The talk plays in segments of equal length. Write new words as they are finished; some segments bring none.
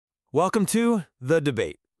Welcome to The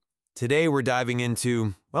Debate. Today we're diving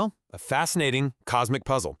into, well, a fascinating cosmic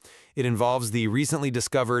puzzle. It involves the recently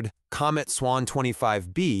discovered Comet SWAN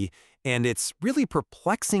 25b and its really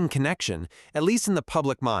perplexing connection, at least in the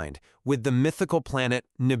public mind, with the mythical planet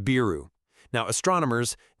Nibiru. Now,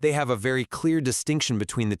 astronomers, they have a very clear distinction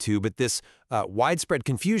between the two, but this widespread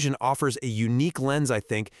confusion offers a unique lens, I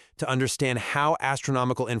think, to understand how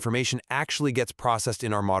astronomical information actually gets processed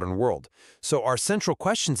in our modern world. So our central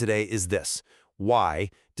question today is this: why,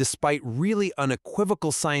 despite really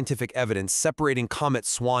unequivocal scientific evidence separating Comet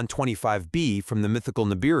SWAN 25b from the mythical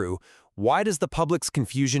Nibiru, why does the public's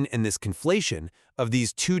confusion and this conflation of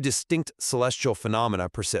these two distinct celestial phenomena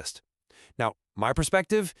persist? Now, my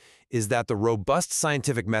perspective is that the robust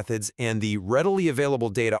scientific methods and the readily available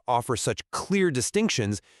data offer such clear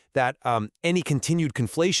distinctions that any continued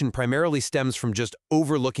conflation primarily stems from just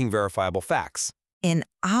overlooking verifiable facts. And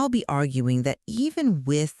I'll be arguing that even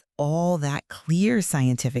with all that clear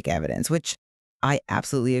scientific evidence, which I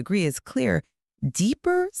absolutely agree is clear,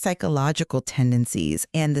 deeper psychological tendencies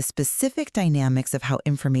and the specific dynamics of how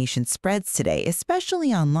information spreads today,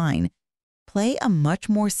 especially online, play a much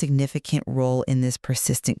more significant role in this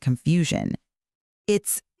persistent confusion.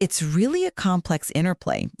 It's really a complex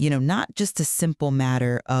interplay, not just a simple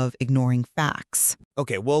matter of ignoring facts.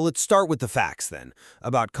 Okay, well, let's start with the facts then,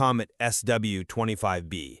 about Comet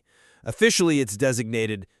SW25b. Officially, it's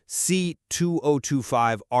designated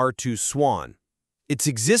C2025R2 SWAN. Its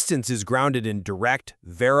existence is grounded in direct,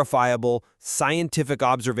 verifiable, scientific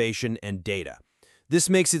observation and data. This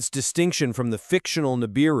makes its distinction from the fictional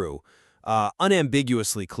Nibiru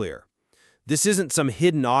unambiguously clear. This isn't some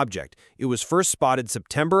hidden object. It was first spotted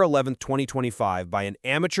September 11, 2025 by an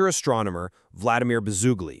amateur astronomer, Vladimir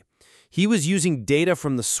Bezugli. He was using data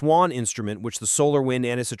from the SWAN instrument, which the Solar Wind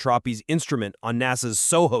Anisotropies instrument on NASA's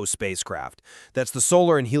SOHO spacecraft. That's the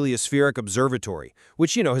Solar and Heliospheric Observatory,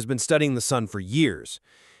 which, has been studying the sun for years.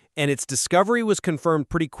 And its discovery was confirmed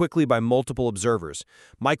pretty quickly by multiple observers.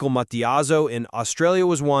 Michael Mattiazzo in Australia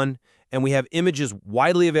was one, and we have images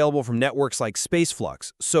widely available from networks like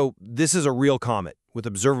Spaceflux. So this is a real comet with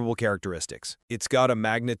observable characteristics. It's got a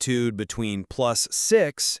magnitude between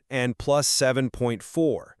 +6 and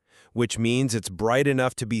 +7.4, which means it's bright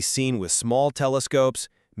enough to be seen with small telescopes,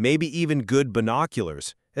 maybe even good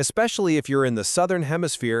binoculars, especially if you're in the southern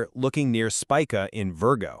hemisphere looking near Spica in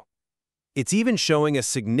Virgo. It's even showing a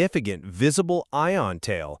significant visible ion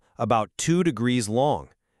tail about 2 degrees long.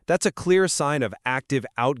 That's a clear sign of active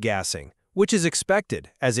outgassing, which is expected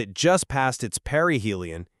as it just passed its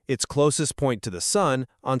perihelion, its closest point to the Sun,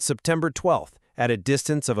 on September 12th at a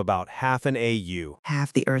distance of about half an AU.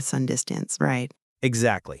 Half the Earth-Sun distance, right?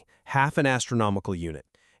 Exactly, half an astronomical unit.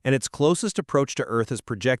 And its closest approach to Earth is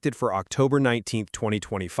projected for October 19,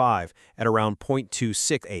 2025 at around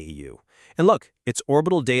 0.26 AU. And look, its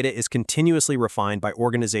orbital data is continuously refined by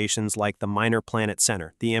organizations like the Minor Planet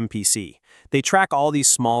Center, the MPC. They track all these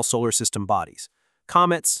small solar system bodies.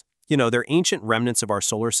 Comets, they're ancient remnants of our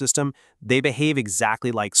solar system. They behave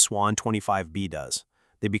exactly like SWAN 25b does.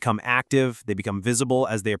 They become active, they become visible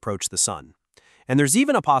as they approach the sun. And there's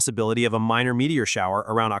even a possibility of a minor meteor shower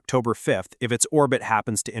around October 5th if its orbit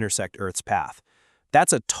happens to intersect Earth's path.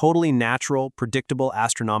 That's a totally natural, predictable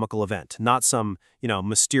astronomical event, not some,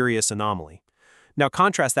 mysterious anomaly. Now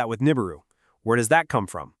contrast that with Nibiru. Where does that come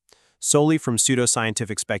from? Solely from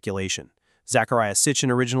pseudoscientific speculation. Zecharia Sitchin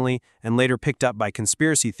originally, and later picked up by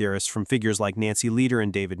conspiracy theorists from figures like Nancy Lieder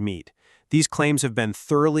and David Mead. These claims have been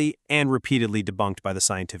thoroughly and repeatedly debunked by the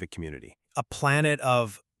scientific community. A planet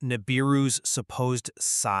of Nibiru's supposed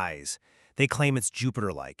size. They claim it's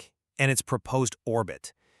Jupiter-like, and its proposed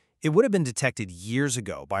orbit. It would have been detected years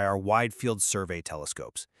ago by our wide-field survey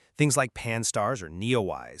telescopes, things like Pan-STARRS or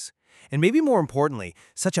NEOWISE. And maybe more importantly,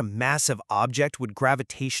 such a massive object would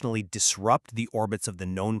gravitationally disrupt the orbits of the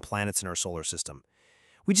known planets in our solar system.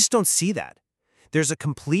 We just don't see that. There's a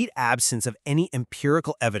complete absence of any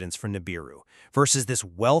empirical evidence for Nibiru versus this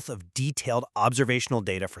wealth of detailed observational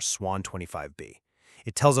data for SWAN 25b.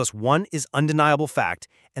 It tells us one is undeniable fact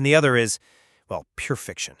and the other is, well, pure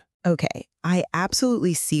fiction. Okay, I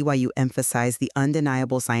absolutely see why you emphasize the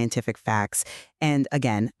undeniable scientific facts. And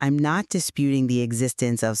again, I'm not disputing the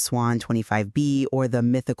existence of SWAN 25b or the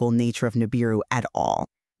mythical nature of Nibiru at all.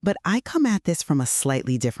 But I come at this from a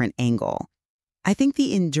slightly different angle. I think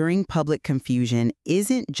the enduring public confusion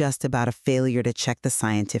isn't just about a failure to check the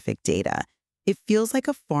scientific data. It feels like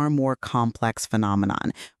a far more complex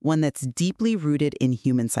phenomenon, one that's deeply rooted in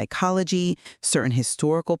human psychology, certain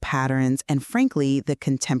historical patterns, and frankly, the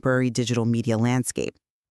contemporary digital media landscape.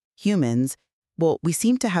 Humans, Well, we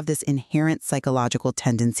seem to have this inherent psychological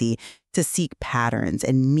tendency to seek patterns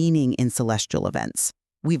and meaning in celestial events.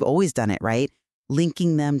 We've always done it, right?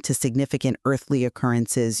 Linking them to significant earthly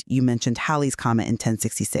occurrences. You mentioned Halley's Comet in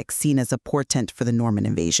 1066, seen as a portent for the Norman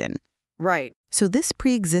invasion. Right. So this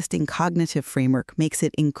pre-existing cognitive framework makes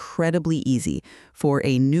it incredibly easy for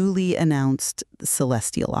a newly announced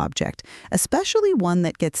celestial object, especially one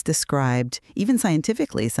that gets described, even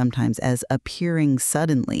scientifically sometimes, as appearing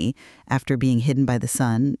suddenly after being hidden by the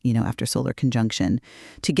sun, after solar conjunction,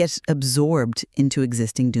 to get absorbed into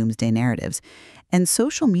existing doomsday narratives. And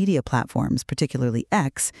social media platforms, particularly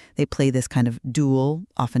X, they play this kind of dual,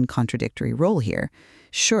 often contradictory role here.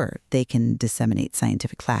 Sure, they can disseminate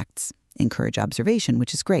scientific facts, encourage observation,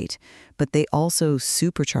 which is great, but they also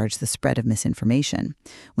supercharge the spread of misinformation.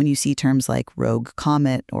 When you see terms like rogue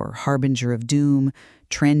comet or harbinger of doom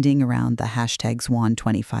trending around the hashtag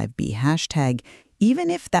SWAN25B hashtag, even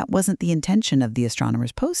if that wasn't the intention of the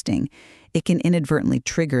astronomers posting, it can inadvertently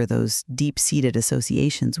trigger those deep-seated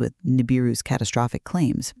associations with Nibiru's catastrophic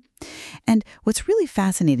claims. And what's really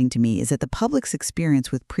fascinating to me is that the public's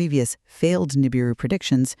experience with previous failed Nibiru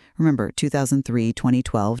predictions, remember 2003,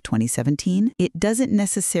 2012, 2017, it doesn't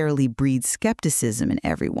necessarily breed skepticism in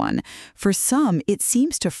everyone. For some, it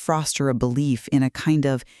seems to foster a belief in a kind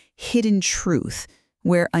of hidden truth,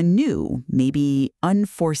 where a new, maybe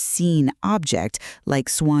unforeseen object like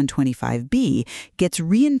SWAN25B gets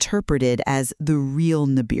reinterpreted as the real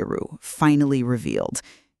Nibiru, finally revealed.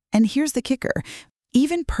 And here's the kicker.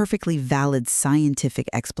 Even perfectly valid scientific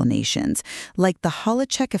explanations, like the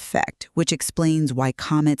Holocheck effect, which explains why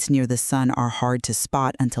comets near the sun are hard to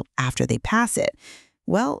spot until after they pass it,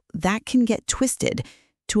 well, that can get twisted.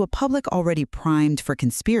 To a public already primed for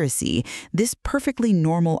conspiracy, this perfectly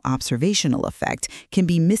normal observational effect can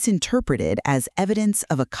be misinterpreted as evidence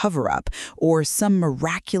of a cover-up or some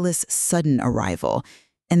miraculous sudden arrival.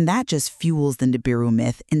 And that just fuels the Nibiru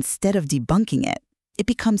myth instead of debunking it. It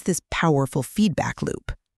becomes this powerful feedback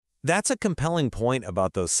loop. That's a compelling point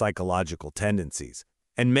about those psychological tendencies.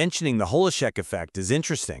 And mentioning the Holocheck effect is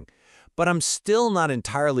interesting, but I'm still not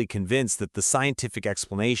entirely convinced that the scientific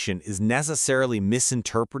explanation is necessarily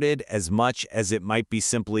misinterpreted as much as it might be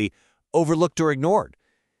simply overlooked or ignored.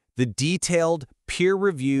 The detailed,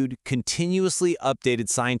 peer-reviewed, continuously updated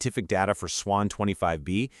scientific data for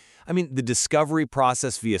SWAN25B, the discovery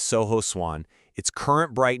process via SOHO-SWAN, its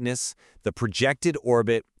current brightness, the projected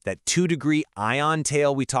orbit, that 2-degree ion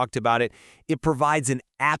tail we talked about it provides an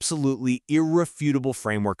absolutely irrefutable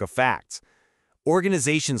framework of facts.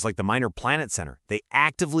 Organizations like the Minor Planet Center, they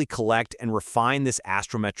actively collect and refine this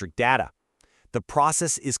astrometric data. The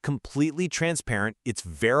process is completely transparent, it's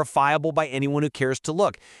verifiable by anyone who cares to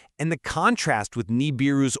look, and the contrast with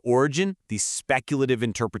Nibiru's origin, these speculative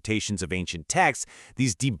interpretations of ancient texts,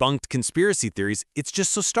 these debunked conspiracy theories, it's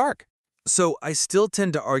just so stark. So I still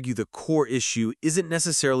tend to argue the core issue isn't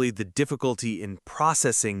necessarily the difficulty in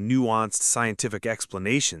processing nuanced scientific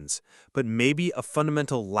explanations, but maybe a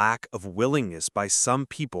fundamental lack of willingness by some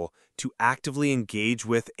people to actively engage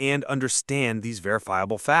with and understand these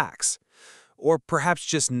verifiable facts. Or perhaps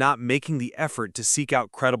just not making the effort to seek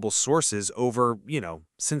out credible sources over,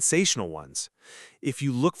 sensational ones. If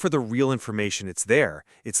you look for the real information, it's there.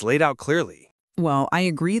 It's laid out clearly. Well, I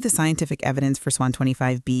agree the scientific evidence for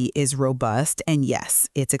SWAN25B is robust, and yes,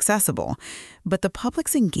 it's accessible. But the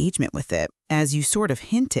public's engagement with it, as you sort of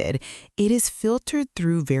hinted, it is filtered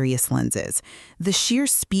through various lenses. The sheer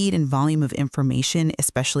speed and volume of information,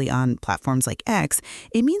 especially on platforms like X,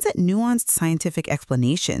 it means that nuanced scientific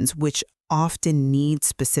explanations, which often need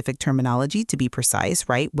specific terminology to be precise,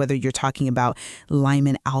 right? Whether you're talking about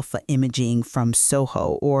Lyman alpha imaging from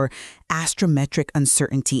SOHO or astrometric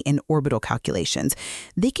uncertainty in orbital calculations,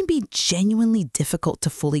 they can be genuinely difficult to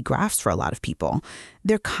fully grasp for a lot of people.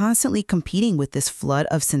 They're constantly competing with this flood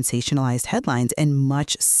of sensationalized headlines and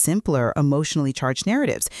much simpler emotionally charged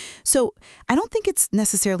narratives. So I don't think it's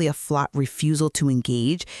necessarily a flat refusal to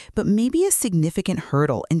engage, but maybe a significant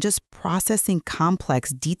hurdle in just processing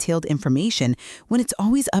complex, detailed information when it's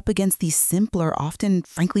always up against these simpler, often,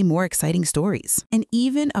 frankly, more exciting stories. And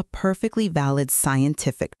even a perfectly valid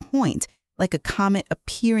scientific point, like a comet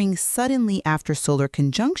appearing suddenly after solar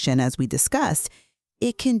conjunction, as we discussed,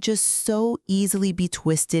 it can just so easily be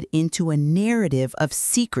twisted into a narrative of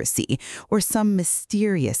secrecy or some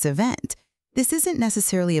mysterious event. This isn't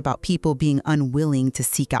necessarily about people being unwilling to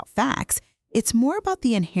seek out facts. It's more about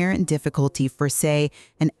the inherent difficulty for, say,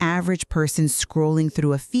 an average person scrolling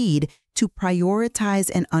through a feed to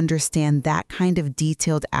prioritize and understand that kind of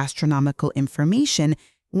detailed astronomical information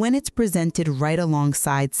when it's presented right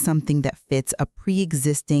alongside something that fits a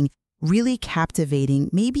pre-existing, really captivating,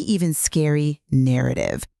 maybe even scary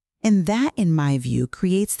narrative. And that, in my view,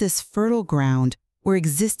 creates this fertile ground where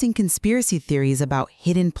existing conspiracy theories about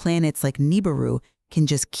hidden planets like Nibiru can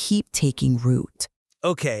just keep taking root.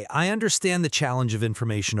 Okay, I understand the challenge of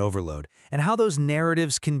information overload and how those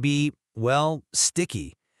narratives can be, well,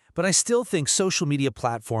 sticky. But I still think social media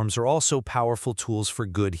platforms are also powerful tools for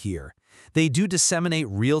good here. They do disseminate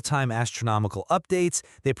real-time astronomical updates,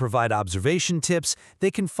 they provide observation tips,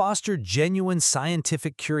 they can foster genuine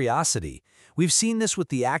scientific curiosity. We've seen this with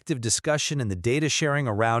the active discussion and the data sharing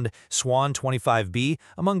around SWAN 25b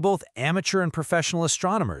among both amateur and professional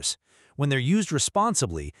astronomers. When they're used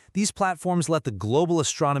responsibly, these platforms let the global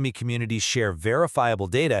astronomy community share verifiable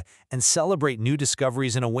data and celebrate new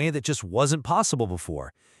discoveries in a way that just wasn't possible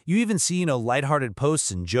before. You even see, lighthearted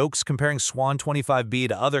posts and jokes comparing SWAN 25b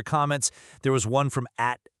to other comets. There was one from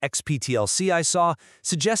 @XPTLC I saw,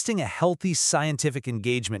 suggesting a healthy scientific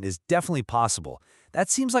engagement is definitely possible. That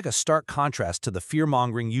seems like a stark contrast to the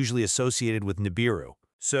fear-mongering usually associated with Nibiru.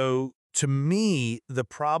 So, to me, the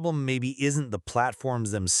problem maybe isn't the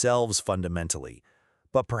platforms themselves fundamentally,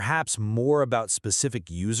 but perhaps more about specific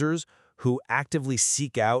users who actively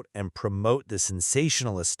seek out and promote the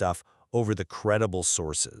sensationalist stuff over the credible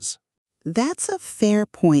sources. That's a fair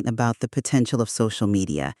point about the potential of social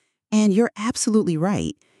media. And you're absolutely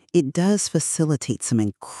right. It does facilitate some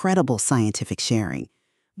incredible scientific sharing.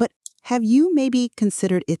 But have you maybe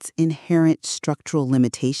considered its inherent structural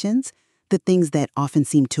limitations, the things that often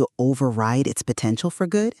seem to override its potential for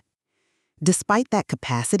good? Despite that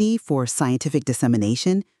capacity for scientific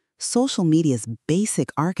dissemination, social media's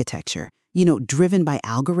basic architecture, driven by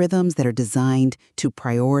algorithms that are designed to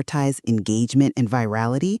prioritize engagement and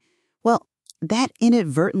virality, well, that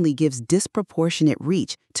inadvertently gives disproportionate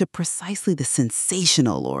reach to precisely the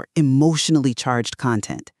sensational or emotionally charged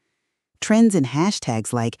content. Trends and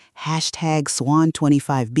hashtags like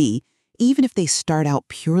 #SWAN25b, even if they start out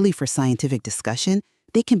purely for scientific discussion,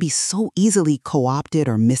 they can be so easily co-opted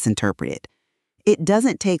or misinterpreted. It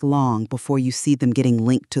doesn't take long before you see them getting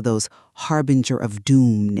linked to those harbinger of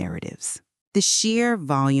doom narratives. The sheer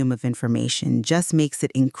volume of information just makes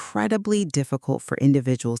it incredibly difficult for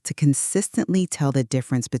individuals to consistently tell the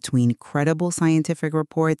difference between credible scientific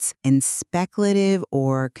reports and speculative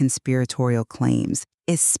or conspiratorial claims,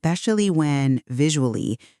 especially when,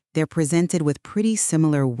 visually, they're presented with pretty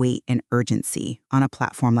similar weight and urgency on a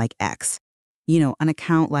platform like X. An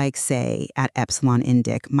account like, say,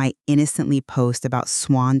 @EpsilonIndic might innocently post about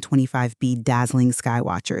SWAN 25b dazzling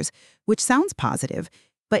skywatchers, which sounds positive,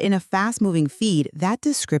 but in a fast-moving feed, that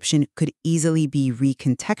description could easily be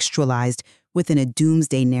recontextualized within a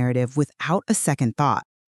doomsday narrative without a second thought.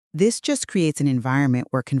 This just creates an environment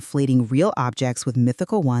where conflating real objects with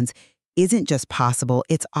mythical ones isn't just possible,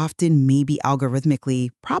 it's often maybe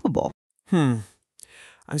algorithmically probable.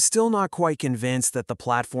 I'm still not quite convinced that the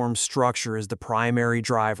platform structure is the primary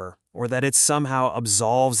driver, or that it somehow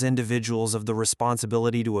absolves individuals of the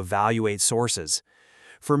responsibility to evaluate sources.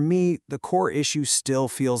 For me, the core issue still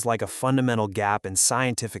feels like a fundamental gap in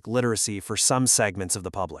scientific literacy for some segments of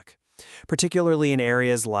the public, particularly in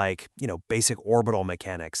areas like, basic orbital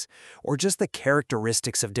mechanics, or just the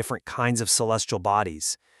characteristics of different kinds of celestial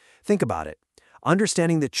bodies. Think about it.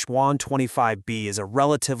 Understanding that SWAN 25b is a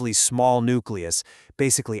relatively small nucleus,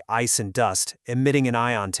 basically ice and dust, emitting an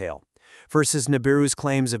ion tail, versus Nibiru's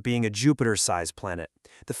claims of being a Jupiter-sized planet.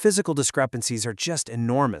 The physical discrepancies are just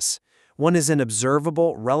enormous. One is an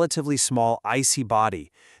observable, relatively small, icy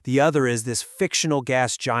body. The other is this fictional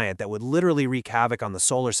gas giant that would literally wreak havoc on the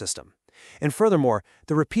solar system. And furthermore,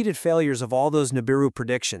 the repeated failures of all those Nibiru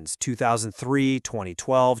predictions, 2003,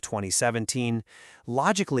 2012, 2017,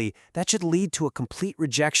 logically, that should lead to a complete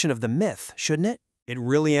rejection of the myth, shouldn't it? It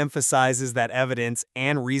really emphasizes that evidence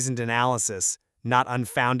and reasoned analysis, not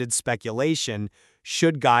unfounded speculation,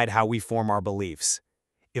 should guide how we form our beliefs.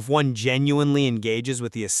 If one genuinely engages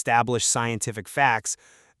with the established scientific facts,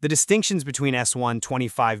 the distinctions between SWAN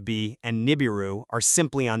 25b and Nibiru are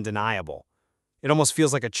simply undeniable. It almost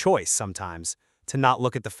feels like a choice sometimes to not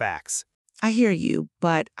look at the facts. I hear you,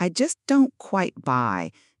 but I just don't quite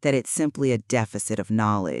buy that it's simply a deficit of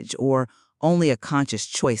knowledge or only a conscious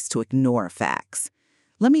choice to ignore facts.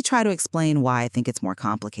 Let me try to explain why I think it's more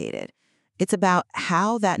complicated. It's about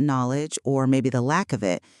how that knowledge, or maybe the lack of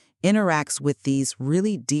it, interacts with these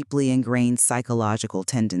really deeply ingrained psychological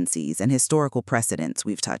tendencies and historical precedents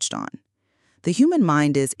we've touched on. The human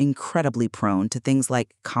mind is incredibly prone to things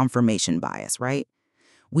like confirmation bias, right?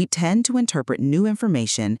 We tend to interpret new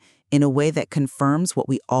information in a way that confirms what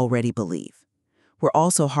we already believe. We're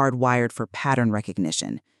also hardwired for pattern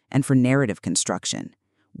recognition and for narrative construction.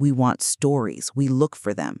 We want stories, we look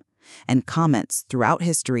for them. And comets, throughout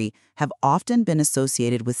history, have often been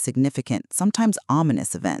associated with significant, sometimes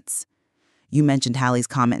ominous events. You mentioned Halley's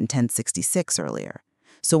Comet in 1066 earlier.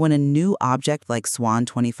 So when a new object like SWAN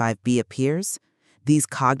 25b appears, these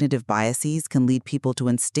cognitive biases can lead people to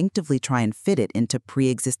instinctively try and fit it into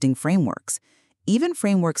pre-existing frameworks, even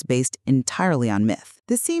frameworks based entirely on myth.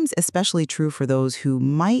 This seems especially true for those who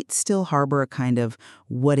might still harbor a kind of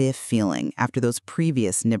what-if feeling after those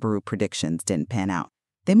previous Nibiru predictions didn't pan out.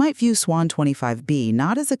 They might view SWAN 25b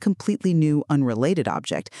not as a completely new, unrelated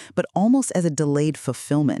object, but almost as a delayed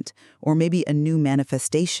fulfillment, or maybe a new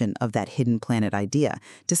manifestation of that hidden planet idea,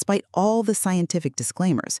 despite all the scientific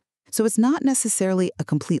disclaimers. So it's not necessarily a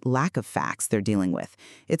complete lack of facts they're dealing with.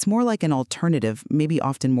 It's more like an alternative, maybe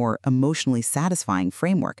often more emotionally satisfying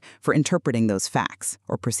framework for interpreting those facts,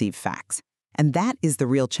 or perceived facts. And that is the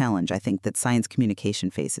real challenge, I think, that science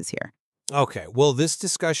communication faces here. Okay, well, this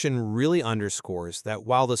discussion really underscores that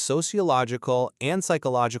while the sociological and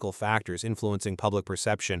psychological factors influencing public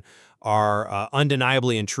perception are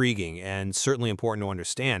undeniably intriguing and certainly important to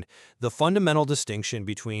understand, the fundamental distinction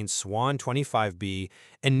between SWAN 25b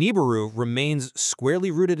and Nibiru remains squarely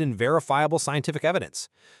rooted in verifiable scientific evidence.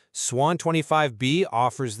 SWAN 25b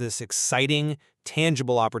offers this exciting,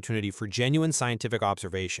 tangible opportunity for genuine scientific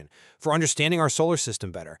observation, for understanding our solar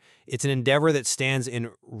system better. It's an endeavor that stands in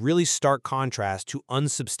really stark contrast to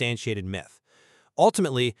unsubstantiated myth.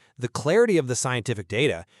 Ultimately, the clarity of the scientific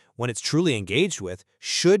data, when it's truly engaged with,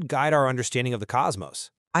 should guide our understanding of the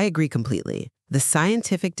cosmos. I agree completely. The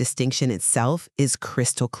scientific distinction itself is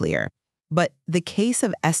crystal clear. But the case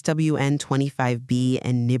of SWN 25b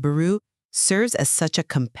and Nibiru serves as such a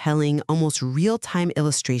compelling, almost real-time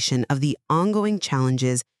illustration of the ongoing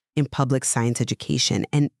challenges in public science education,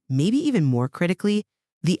 and maybe even more critically,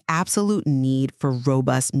 the absolute need for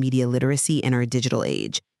robust media literacy in our digital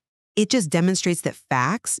age. It just demonstrates that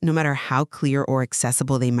facts, no matter how clear or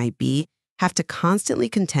accessible they might be, have to constantly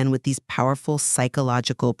contend with these powerful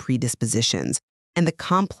psychological predispositions and the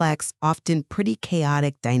complex, often pretty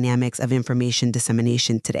chaotic dynamics of information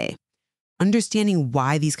dissemination today. Understanding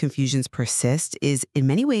why these confusions persist is, in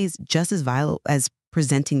many ways, just as vital as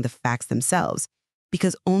presenting the facts themselves,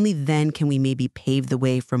 because only then can we maybe pave the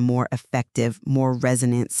way for more effective, more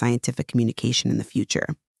resonant scientific communication in the future.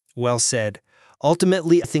 Well said.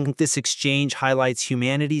 Ultimately, I think this exchange highlights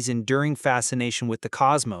humanity's enduring fascination with the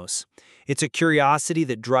cosmos. It's a curiosity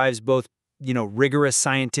that drives both, rigorous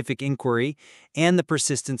scientific inquiry and the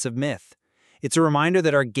persistence of myth. It's a reminder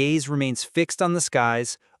that our gaze remains fixed on the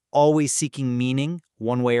skies, always seeking meaning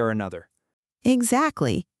one way or another.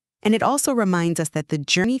 Exactly. And it also reminds us that the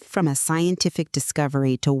journey from a scientific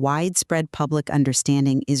discovery to widespread public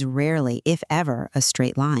understanding is rarely, if ever, a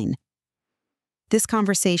straight line. This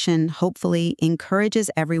conversation, hopefully, encourages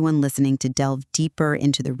everyone listening to delve deeper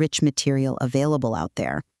into the rich material available out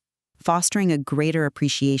there, fostering a greater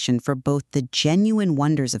appreciation for both the genuine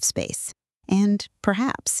wonders of space and,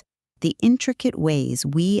 perhaps, the intricate ways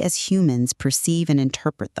we as humans perceive and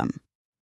interpret them.